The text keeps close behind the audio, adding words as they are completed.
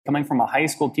Coming from a high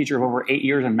school teacher of over 8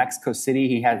 years in Mexico City,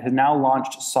 he has now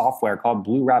launched software called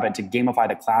Blue Rabbit to gamify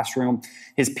the classroom.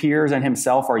 His peers and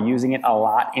himself are using it a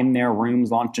lot in their rooms,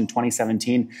 launched in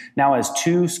 2017. Now has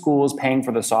 2 schools paying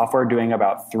for the software, doing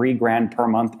about $3,000 per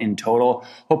month in total,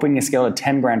 hoping to scale to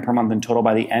 $10,000 per month in total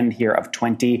by the end here of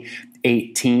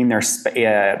 2018.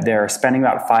 They're spending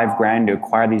about $5,000 to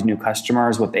acquire these new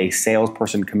customers with a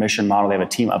salesperson commission model. They have a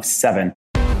team of 7.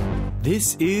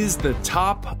 This is the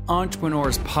Top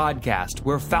Entrepreneurs Podcast,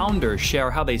 where founders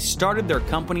share how they started their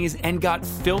companies and got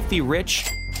filthy rich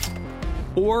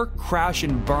or crash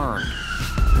and burn.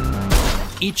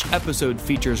 Each episode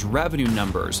features revenue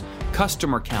numbers,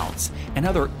 customer counts, and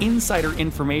other insider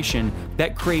information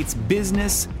that creates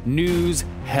business news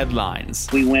headlines.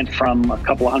 We went from a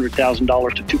couple of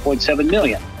 $100,000 to $2.7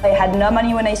 million. I had no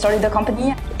money when I started the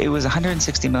company. It was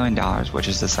 $160 million, which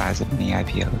is the size of many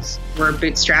IPOs. We're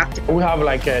bootstrapped. We have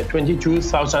like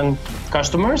 22,000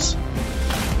 customers.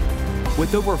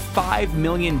 With over 5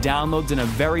 million downloads in a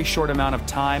very short amount of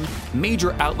time,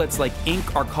 major outlets like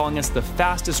Inc. are calling us the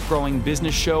fastest growing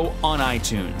business show on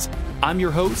iTunes. I'm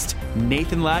your host,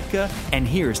 Nathan Latka, and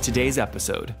here's today's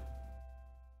episode.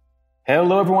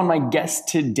 Hello, everyone. My guest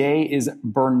today is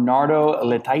Bernardo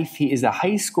Letaif. He is a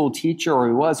high school teacher, or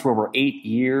he was for over 8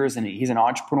 years, and he's an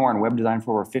entrepreneur and web design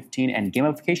for over 15 and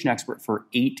gamification expert for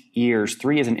 8 years.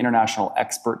 3 is an international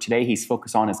expert. Today, he's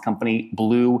focused on his company,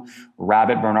 Blue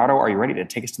Rabbit. Bernardo, are you ready to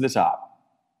take us to the top?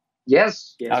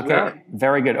 Yes. Okay,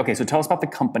 very good. Okay, so tell us about the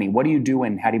company. What do you do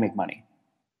and how do you make money?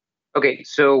 Okay,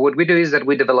 so what we do is that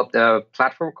we developed a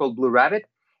platform called Blue Rabbit,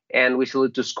 and we sell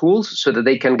it to schools so that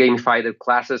they can gamify the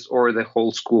classes or the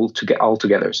whole school to get all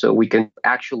together. So we can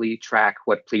actually track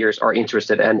what players are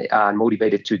interested and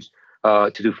motivated to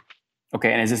do.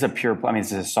 Okay, and is this is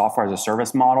this a software as a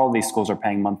service model? These schools are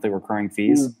paying monthly recurring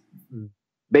fees?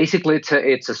 Basically,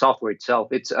 it's a software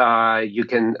itself. It's you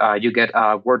get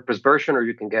a WordPress version or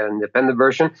you can get an independent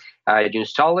version. You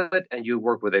install it and you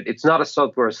work with it. It's not a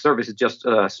software service. It's just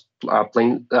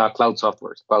plain cloud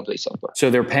software, cloud-based software. So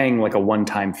they're paying like a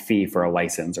one-time fee for a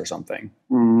license or something?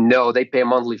 No, they pay a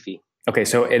monthly fee. Okay,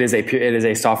 so it is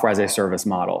a software as a service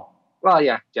model. Well,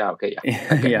 yeah, okay.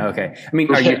 Yeah, okay. I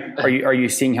mean, are you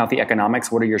seeing healthy economics?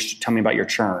 Tell me about your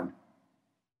churn.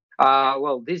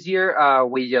 Well, this year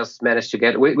we just managed to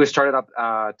get. We started up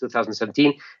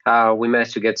 2017. We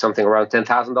managed to get something around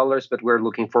 $10,000, but we're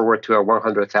looking forward to a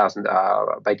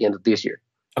 $100,000 by the end of this year.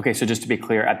 Okay, so just to be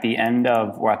clear, right at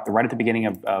the beginning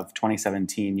of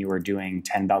 2017, you were doing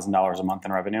 $10,000 a month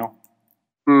in revenue.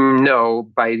 No,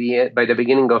 by the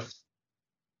beginning of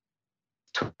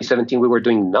 2017, we were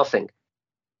doing nothing.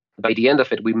 By the end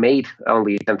of it, we made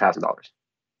only $10,000.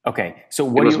 Okay, so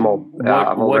what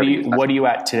are you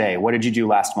at today? What did you do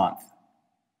last month?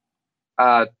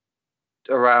 Around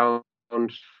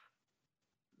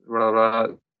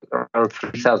 $3,000.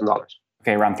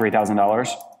 Okay, around $3,000.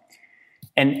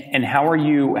 And how are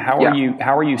you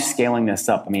scaling this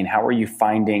up? I mean, how are you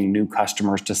finding new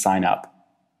customers to sign up?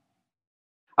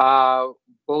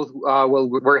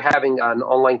 We're having an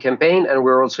online campaign, and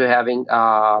we're also having.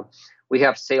 We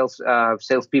have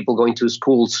salespeople going to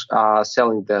schools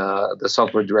selling the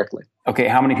software directly. Okay,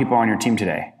 how many people are on your team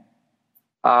today?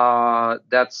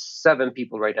 That's 7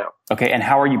 people right now. Okay, and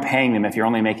how are you paying them if you're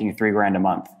only making $3,000 a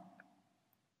month?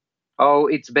 Oh,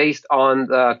 it's based on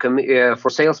for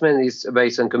salesmen. It's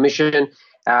based on commission.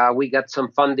 We got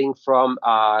some funding from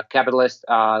Capitalist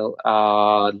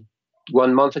 1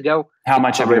 month ago. How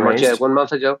much have you raised? 1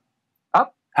 month ago.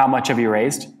 Up. How much have you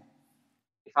raised?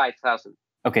 5,000.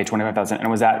 Okay, 25,000.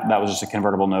 And that was just a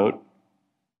convertible note?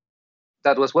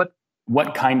 That was what?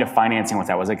 What kind of financing was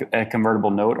that? Was it a convertible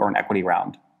note or an equity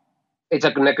round? It's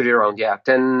an equity round, yeah.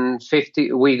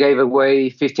 50. We gave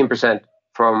away 15%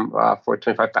 for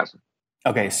 25,000.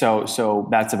 Okay, so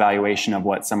that's a valuation of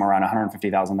what, somewhere around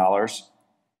 $150,000?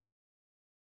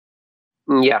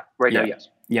 Yeah, right now, yes.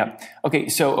 Yep.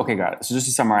 Okay, got it. So just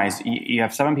to summarize, you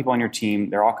have 7 people on your team.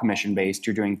 They're all commission-based.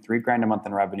 You're doing $3,000 a month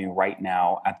in revenue right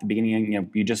now. At the beginning,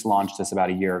 you just launched this about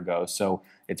a year ago, so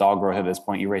it's all growth at this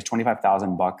point. You raised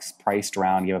 $25,000 priced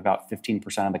around. You have about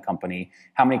 15% of the company.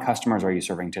 How many customers are you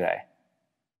serving today?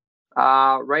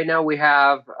 Right now, we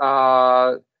have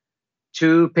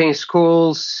 2 paying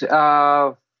schools,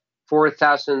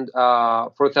 4,000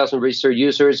 registered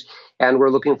users, and we're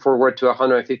looking forward to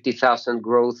 150,000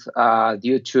 growth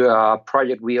due to a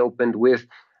project we opened with.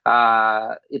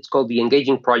 It's called the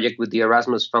Engaging Project with the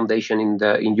Erasmus Foundation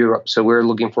in Europe. So we're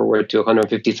looking forward to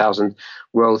 150,000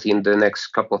 growth in the next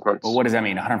couple of months. Well, what does that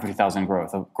mean? 150,000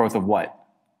 growth? Growth of what?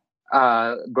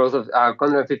 Growth of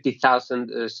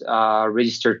 150,000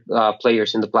 registered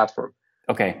players in the platform.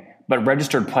 Okay. But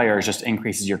registered players just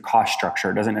increases your cost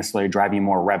structure. It doesn't necessarily drive you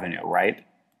more revenue, right?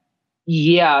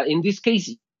 Yeah, in this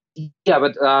case, yeah,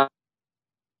 but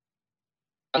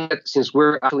since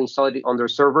we're actually installing it on their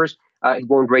servers, it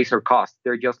won't raise their cost.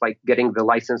 They're just like getting the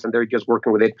license and they're just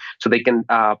working with it so they can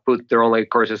put their online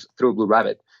courses through Blue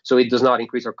Rabbit. So it does not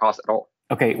increase our cost at all.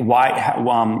 Okay,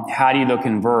 how do you though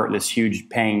convert this huge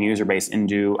paying user base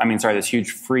this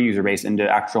huge free user base into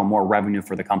actual more revenue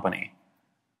for the company?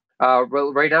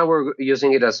 Well, right now we're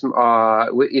using it as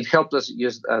it helped us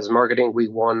use as marketing. We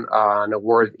won an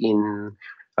award in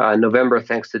November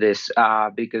thanks to this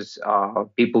because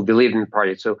people believe in the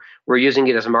project. So we're using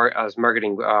it as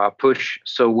marketing push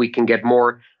so we can get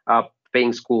more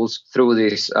paying schools through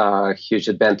this huge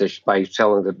advantage by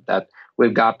telling them that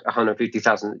we've got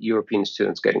 150,000 European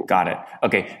students getting. Got it.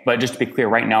 Okay. But just to be clear,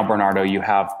 right now, Bernardo, you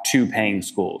have 2 paying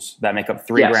schools that make up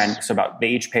 $3,000. So they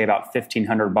each pay about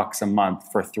 $1,500 a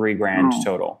month for $3,000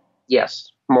 total. Yes,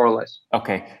 more or less.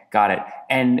 Okay. Got it.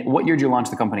 And what year did you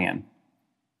launch the company in?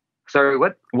 Sorry,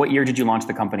 what? What year did you launch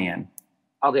the company in?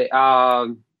 Okay.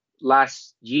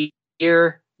 Last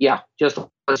year. Yeah, just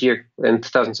last year in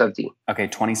 2017. Okay,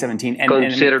 2017.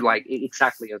 Considered like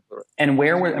exactly as. And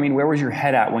where was your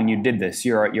head at when you did this?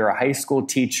 You're a high school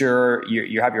teacher.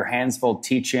 You have your hands full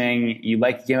teaching. You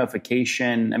like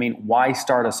gamification. I mean, why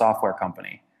start a software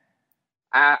company?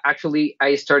 Actually,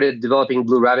 I started developing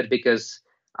Blue Rabbit because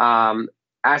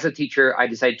as a teacher, I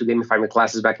decided to gamify my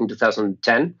classes back in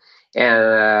 2010.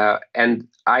 And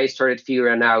I started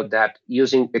figuring out that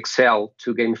using Excel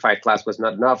to gamify class was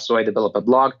not enough. So I developed a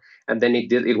blog, and then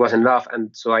it wasn't enough. And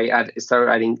so I started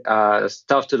adding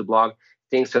stuff to the blog,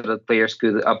 things so that players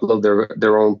could upload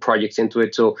their own projects into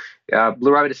it. So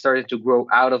Blue Rabbit started to grow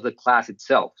out of the class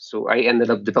itself. So I ended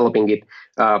up developing it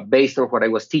based on what I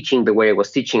was teaching, the way I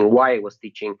was teaching, why I was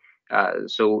teaching.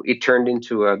 So it turned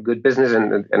into a good business,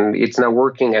 and it's now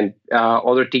working. And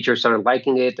other teachers started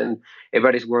liking it, and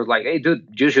everybody was like, "Hey, dude,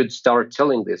 you should start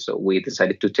selling this." So we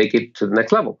decided to take it to the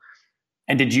next level.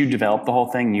 And did you develop the whole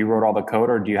thing? You wrote all the code,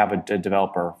 or do you have a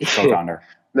developer, co-founder?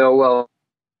 No, well,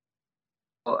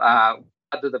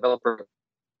 the developer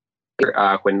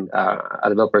when a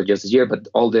developer just this year, but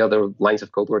all the other lines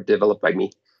of code were developed by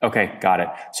me. Okay, got it.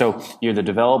 So you're the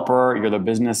developer, you're the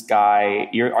business guy.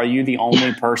 Are you the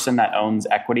only person that owns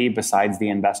equity besides the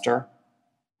investor?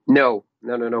 No.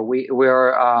 We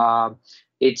are.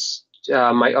 It's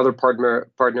my other partner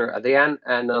Adrian,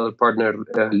 and another partner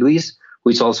Luis, who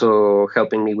is also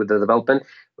helping me with the development.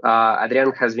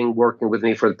 Adrian has been working with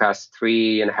me for the past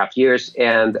 3.5 years,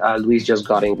 and Luis just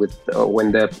got in with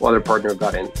when the other partner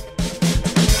got in.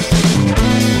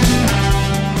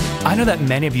 I know that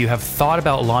many of you have thought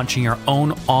about launching your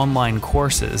own online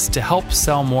courses to help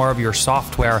sell more of your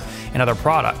software and other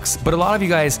products, but a lot of you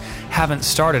guys haven't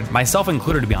started, myself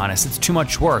included, to be honest. It's too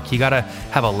much work. You got to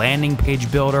have a landing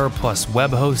page builder plus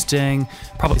web hosting,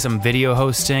 probably some video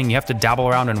hosting. You have to dabble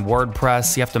around in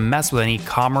WordPress. You have to mess with an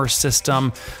e-commerce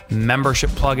system, membership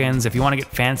plugins. If you want to get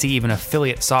fancy, even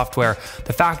affiliate software.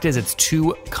 The fact is, it's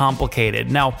too complicated.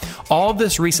 Now, all of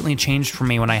this recently changed for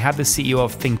me when I had the CEO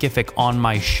of Thinkific on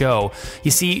my show.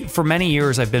 You see, for many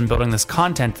years, I've been building this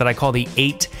content that I call the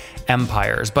 8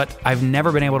 empires, but I've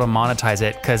never been able to monetize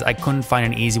it because I couldn't find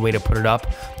an easy way to put it up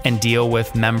and deal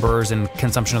with members and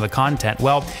consumption of the content.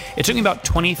 Well, it took me about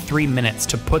 23 minutes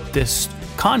to put this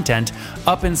content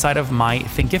up inside of my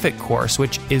Thinkific course,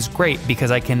 which is great because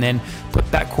I can then put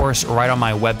that course right on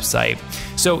my website.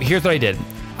 So here's what I did.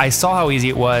 I saw how easy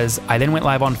it was. I then went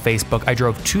live on Facebook. I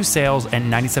drove 2 sales at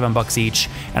 $97 each.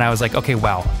 And I was like, okay,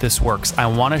 wow, this works. I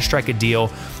want to strike a deal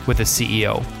with the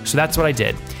CEO. So that's what I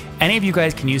did. Any of you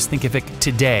guys can use Thinkific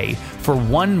today for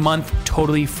 1 month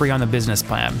totally free on the business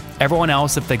plan. Everyone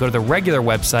else, if they go to the regular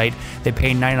website, they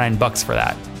pay $99 for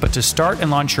that. But to start and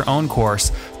launch your own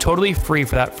course, totally free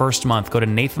for that first month, go to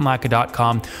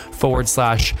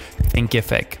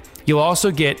nathanlatka.com/Thinkific. You'll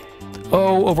also get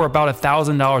over about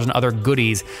 $1,000 in other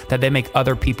goodies that they make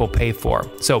other people pay for.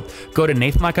 So go to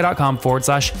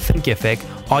nathanlatka.com/Thinkific.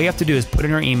 All you have to do is put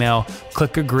in your email,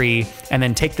 click agree, and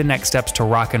then take the next steps to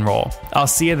rock and roll. I'll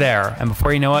see you there. And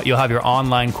before you know it, you'll have your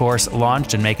online course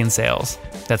launched and making sales.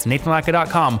 That's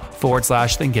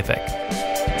nathanlatka.com/Thinkific.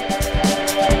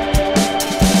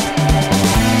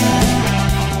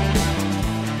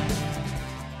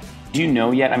 Do you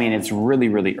know yet? I mean, it's really,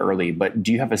 really early, but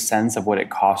do you have a sense of what it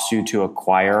costs you to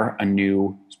acquire a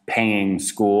new paying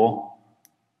school?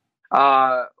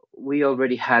 We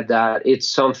already had that. It's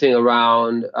something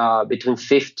around between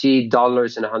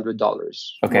 $50 and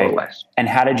 $100, okay, more or less. And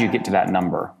how did you get to that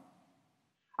number?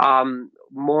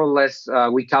 more or less,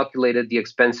 we calculated the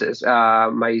expenses.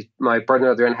 My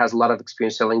partner Adrian has a lot of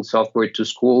experience selling software to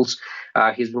schools.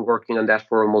 He's been working on that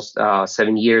for almost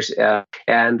 7 years,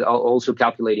 and also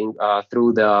calculating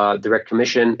through the direct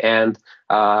commission and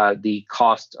the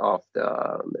cost of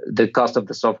the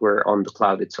software on the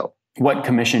cloud itself. What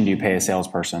commission do you pay a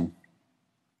salesperson?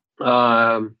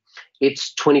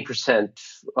 It's 20%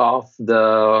 of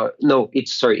the, no,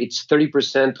 it's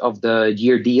 30% of the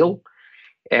year deal.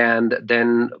 And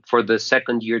then for the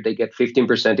second year, they get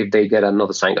 15% if they get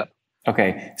another sign up.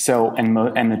 Okay. So, and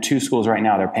the two schools right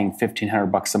now, they're paying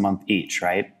 $1,500 a month each,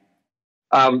 right?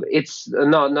 It's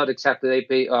not exactly. They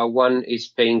pay, one is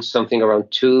paying something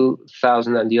around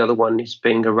 2,000 and the other one is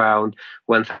paying around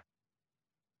 1,000.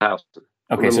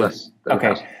 Okay.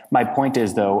 Okay. My point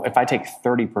is though, if I take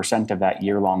 30% of that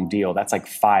year-long deal, that's like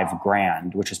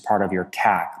 $5,000, which is part of your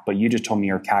CAC. But you just told me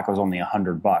your CAC was only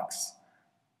 $100.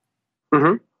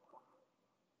 Mm-hmm.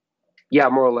 Yeah,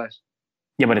 more or less.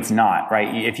 Yeah, but it's not,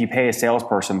 right? If you pay a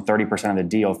salesperson 30% of the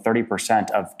deal,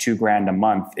 30% of $2,000 a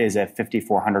month is a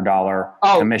 $5,400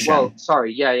 commission. Oh, well,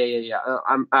 sorry. Yeah.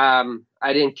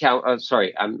 I didn't count.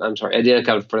 Sorry, I'm sorry. I didn't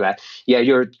account for that. Yeah,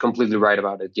 you're completely right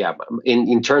about it. Yeah,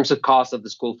 in terms of cost of the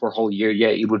school for a whole year, yeah,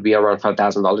 it would be around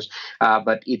 $5,000.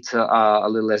 But it's a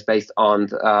little less based on.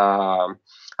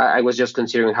 I was just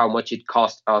considering how much it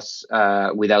cost us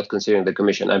without considering the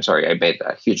commission. I'm sorry, I made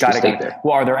a huge mistake there.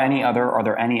 Well, are there any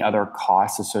other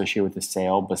costs associated with the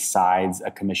sale besides a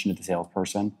commission to the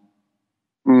salesperson?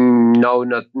 No,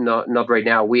 not right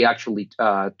now. We actually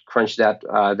crunched that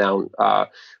down.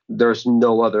 There's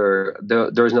no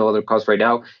other cost right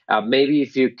now. Maybe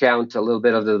if you count a little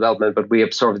bit of the development, but we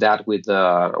absorbed that with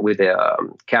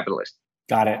the capitalist.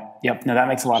 Got it. Yep. No, that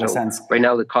makes a lot of sense. Right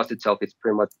now, the cost itself is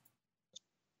pretty much.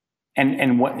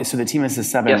 And what? So the team is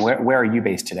 7. Yes. Where are you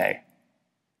based today?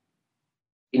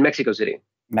 In Mexico City.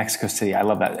 Mexico City. I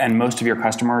love that. And most of your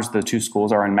customers, the two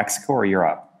schools, are in Mexico or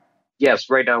Europe? Yes,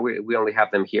 right now we only have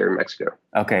them here in Mexico.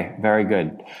 Okay, very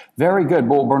good. Very good.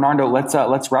 Well, Bernardo, let's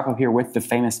wrap up here with the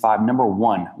famous 5. Number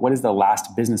 1, what is the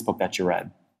last business book that you read?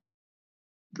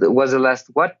 Was the last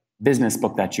what? Business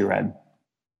book that you read.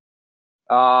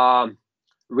 Rework.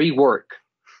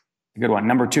 Good one.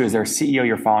 Number 2, is there a CEO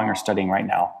you're following or studying right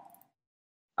now?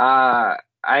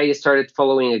 I started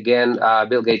following again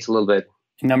Bill Gates a little bit.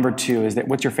 Number 2,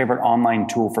 what's your favorite online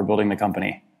tool for building the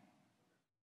company?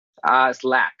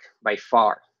 Slack, by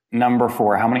far. Number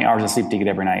 4, how many hours of sleep do you get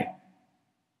every night?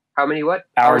 How many what?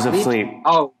 Hours of sleep.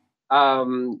 Oh,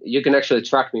 you can actually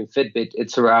track me in Fitbit.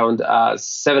 It's around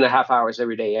 7.5 hours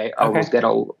every day. I always get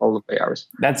all of the hours.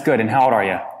 That's good. And how old are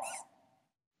you?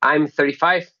 I'm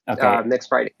 35 next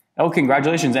Friday. Oh,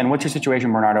 congratulations. And what's your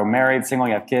situation, Bernardo? Married, single,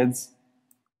 you have kids?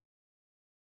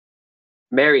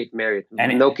 Married.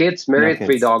 No kids, married,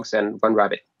 3 dogs, and 1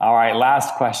 rabbit. All right,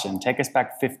 last question. Take us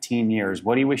back 15 years.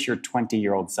 What do you wish your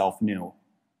 20-year-old self knew?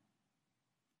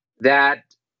 That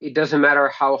it doesn't matter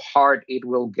how hard it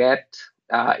will get.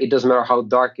 It doesn't matter how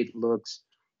dark it looks.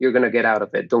 You're going to get out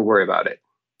of it. Don't worry about it.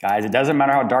 Guys, it doesn't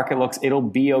matter how dark it looks. It'll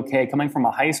be okay. Coming from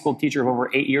a high school teacher of over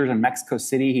 8 years in Mexico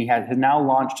City, he has now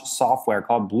launched software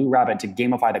called Blue Rabbit to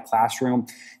gamify the classroom.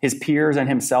 His peers and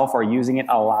himself are using it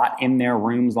a lot in their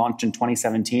rooms, launched in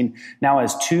 2017. Now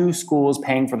has 2 schools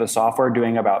paying for the software,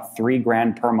 doing about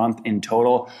 $3,000 per month in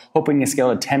total, hoping to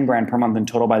scale to $10,000 per month in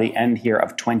total by the end here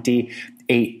of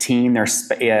 2018. They're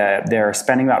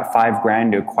spending about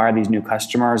 $5,000 to acquire these new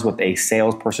customers with a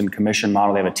salesperson commission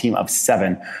model. They have a team of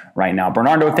 7 right now.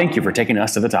 Bernardo, thank you for taking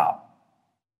us to the top.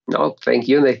 No, thank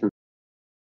you, Nathan.